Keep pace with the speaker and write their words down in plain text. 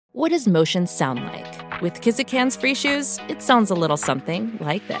What does motion sound like? With Kizikans free shoes, it sounds a little something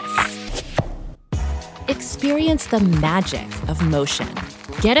like this. Experience the magic of motion.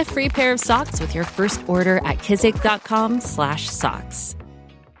 Get a free pair of socks with your first order at kizik.com/socks.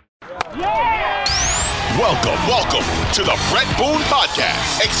 Welcome to the Bret Boone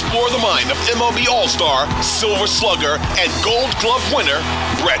Podcast. Explore the mind of MLB All-Star, Silver Slugger, and Gold Glove winner,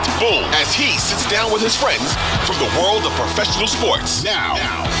 Bret Boone, as he sits down with his friends from the world of professional sports. Now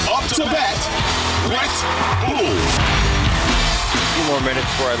up to bat, Bret Boone. A few more minutes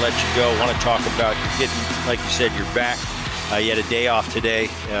before I let you go. I want to talk about getting, like you said, you're back. You had a day off today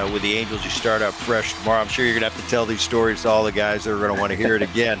with the Angels. You start out fresh tomorrow. I'm sure you're going to have to tell these stories to all the guys that are going to want to hear it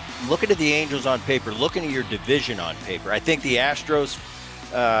again. Looking at the Angels on paper, looking at your division on paper, I think the Astros,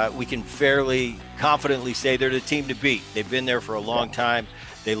 we can fairly confidently say they're the team to beat. They've been there for a long time.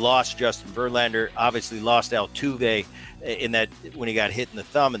 They lost Justin Verlander, obviously lost Altuve in that when he got hit in the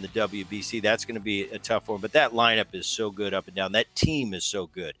thumb in the WBC. That's going to be a tough one. But that lineup is so good up and down. That team is so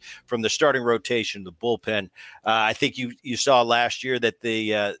good. From the starting rotation, the bullpen, I think you saw last year that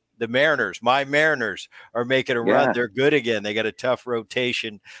the Mariners, my Mariners, are making a run. They're good again. They got a tough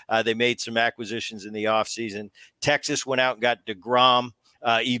rotation. They made some acquisitions in the offseason. Texas went out and got DeGrom.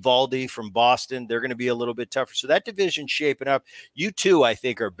 Evaldi from Boston, they're going to be a little bit tougher. So that division's shaping up. You two, I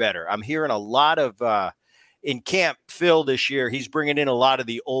think, are better. I'm hearing a lot of in camp. Phil this year, he's bringing in a lot of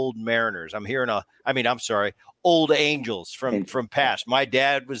the old Mariners. I'm hearing old Angels from past. My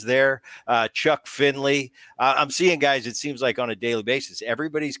dad was there. Chuck Finley. I'm seeing guys. It seems like on a daily basis,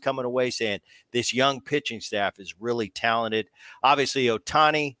 everybody's coming away saying this young pitching staff is really talented. Obviously,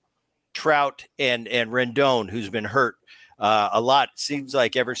 Ohtani, Trout, and Rendon, who's been hurt a lot. Seems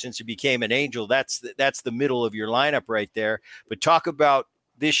like ever since he became an Angel, that's the middle of your lineup right there. But talk about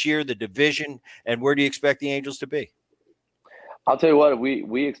this year, the division, and where do you expect the Angels to be? I'll tell you what,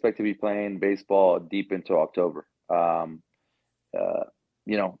 we expect to be playing baseball deep into October. The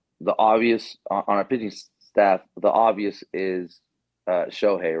obvious on our pitching staff, the obvious is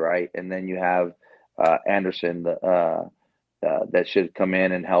Shohei, right? And then you have Anderson that should come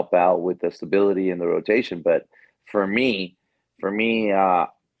in and help out with the stability in the rotation. But For me,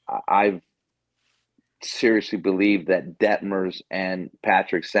 I've seriously believe that Detmers and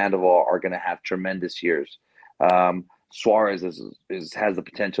Patrick Sandoval are going to have tremendous years. Suarez has the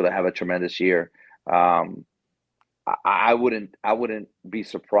potential to have a tremendous year. I wouldn't be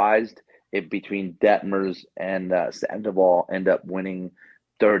surprised if between Detmers and Sandoval end up winning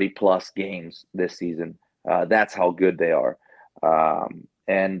 30-plus games this season. That's how good they are.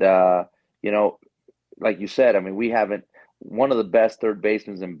 Like you said, I mean, we haven't – one of the best third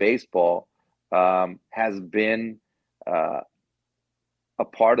basemen in baseball has been a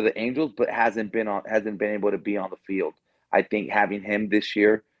part of the Angels, but hasn't been able to be on the field. I think having him this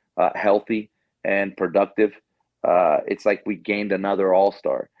year healthy and productive, it's like we gained another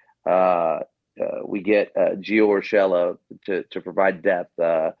all-star. We get Gio Urshela to provide depth.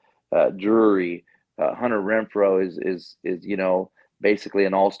 Drury, Hunter Renfroe is basically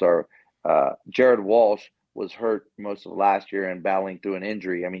an all-star. Jared Walsh was hurt most of last year and battling through an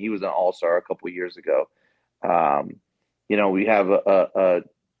injury. I mean, he was an all-star a couple of years ago. We have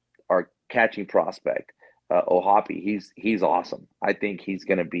our catching prospect, Ohapi. He's awesome. I think he's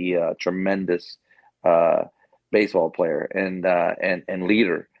going to be a tremendous baseball player and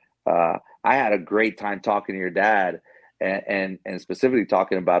leader. I had a great time talking to your dad and specifically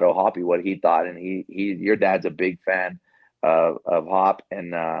talking about Ohapi, what he thought. And your dad's a big fan of Hop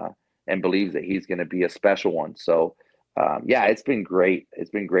and believes that he's going to be a special one. So, it's been great.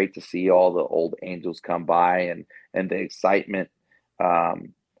 It's been great to see all the old Angels come by and the excitement.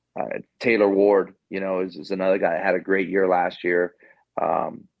 Taylor Ward, is another guy that had a great year last year.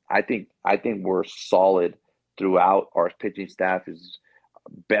 I think we're solid throughout. Our pitching staff is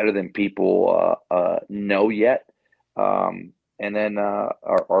better than people know yet. And then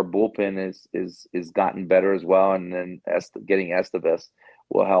our bullpen is gotten better as well. And then getting Estevez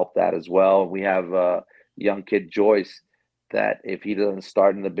will help that as well. We have young kid Joyce that if he doesn't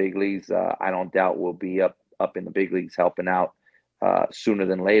start in the big leagues, I don't doubt will be up in the big leagues helping out sooner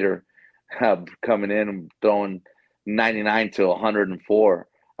than later, coming in and throwing 99 to 104.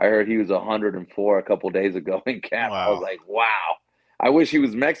 I heard he was 104 a couple of days ago in camp. Wow. I was like, wow. I wish he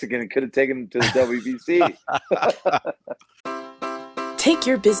was Mexican and could have taken him to the WBC. Take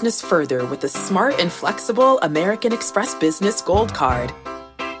your business further with the smart and flexible American Express Business Gold Card.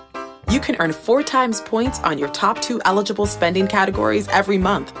 You can earn 4 times points on your top 2 eligible spending categories every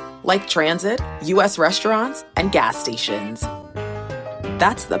month, like transit, U.S. restaurants, and gas stations.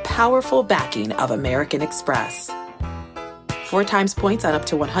 That's the powerful backing of American Express. 4 times points on up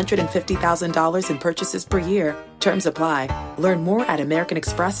to $150,000 in purchases per year. Terms apply. Learn more at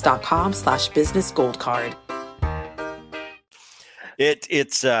americanexpress.com/businessgoldcard.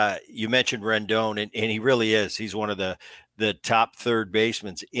 It's you mentioned Rendon, and he really is. He's one of the top third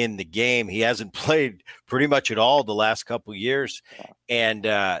basemen in the game. He hasn't played pretty much at all the last couple of years. And,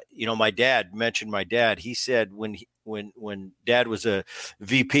 my dad, he said when Dad was a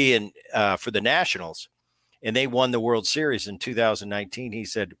VP for the Nationals and they won the World Series in 2019, he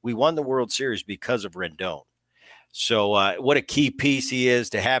said, we won the World Series because of Rendon. So what a key piece he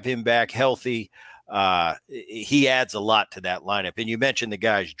is to have him back healthy. He adds a lot to that lineup. And you mentioned the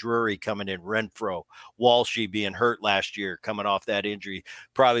guys, Drury coming in, Renfroe, Walshy being hurt last year, coming off that injury,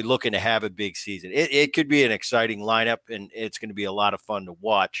 probably looking to have a big season. It could be an exciting lineup, and it's going to be a lot of fun to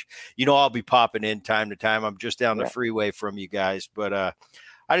watch. I'll be popping in time to time. I'm just down the freeway from you guys. But I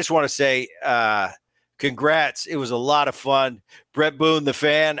just want to say congrats. It was a lot of fun. Bret Boone, the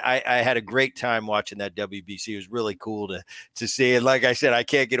fan, I had a great time watching that WBC. It was really cool to see. And like I said, I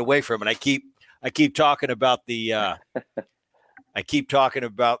can't get away from it. I keep talking about the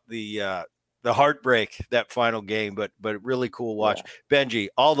the heartbreak, that final game, but really cool watch. Yeah. Benji,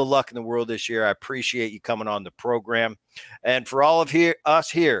 all the luck in the world this year. I appreciate you coming on the program. And for all of us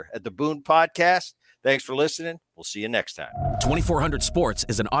here at the Boone Podcast, thanks for listening. We'll see you next time. 2400 Sports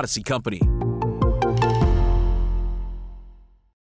is an Odyssey company.